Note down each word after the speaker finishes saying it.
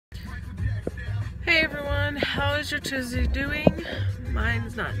Hey everyone, how is your Tuesday doing?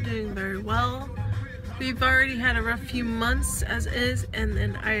 Mine's not doing very well. We've already had a rough few months as is, and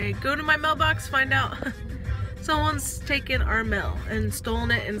then I go to my mailbox, find out someone's taken our mail and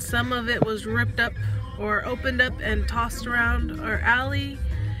stolen it, and some of it was ripped up or opened up and tossed around our alley.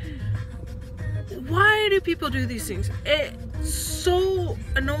 Why do people do these things? It's so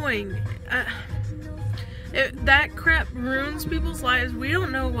annoying. That crap ruins people's lives. We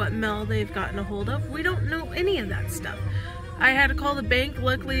don't know what mail they've gotten a hold of. We don't know any of that stuff. I had to call the bank.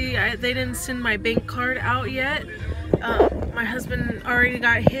 Luckily, they didn't send my bank card out yet. My husband already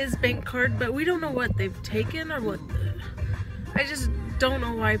got his bank card, but we don't know what they've taken or what. I just don't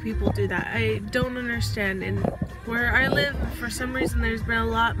know why people do that. I don't understand. And where I live, for some reason, there's been a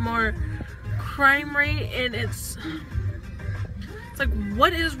lot more crime rate, and it's like,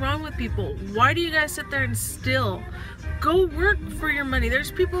 what is wrong with people? Why do you guys sit there and steal? Go work for your money.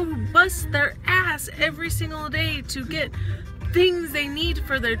 There's people who bust their ass every single day to get things they need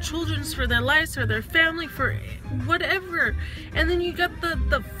for their children's, for their lives, for their family, for whatever. And then you got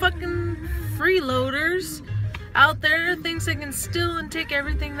the fucking freeloaders out there, thinks they can steal and take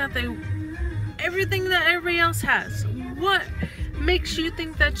everything that everybody else has. What makes you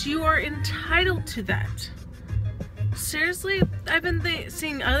think that you are entitled to that? Seriously, I've been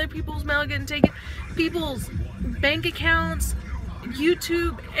seeing other people's mail getting taken, people's bank accounts,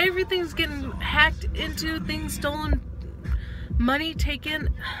 YouTube, everything's getting hacked into, things stolen, money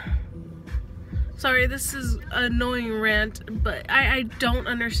taken. Sorry, this is an annoying rant, but I don't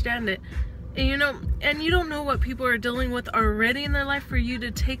understand it. And you don't know what people are dealing with already in their life for you to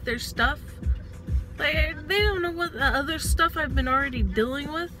take their stuff. Like, they don't know what the other stuff I've been already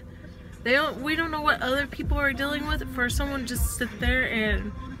dealing with. We don't know what other people are dealing with for someone to just sit there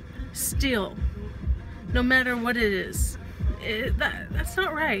and steal, no matter what it is. That's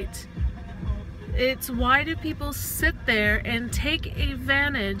not right. It's, why do people sit there and take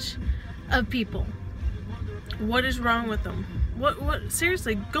advantage of people? What is wrong with them? What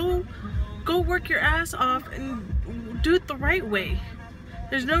seriously, go work your ass off and do it the right way.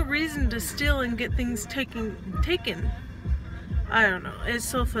 There's no reason to steal and get things taken. I don't know. It's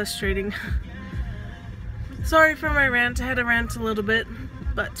so frustrating. Sorry for my rant. I had to rant a little bit,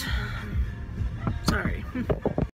 but sorry.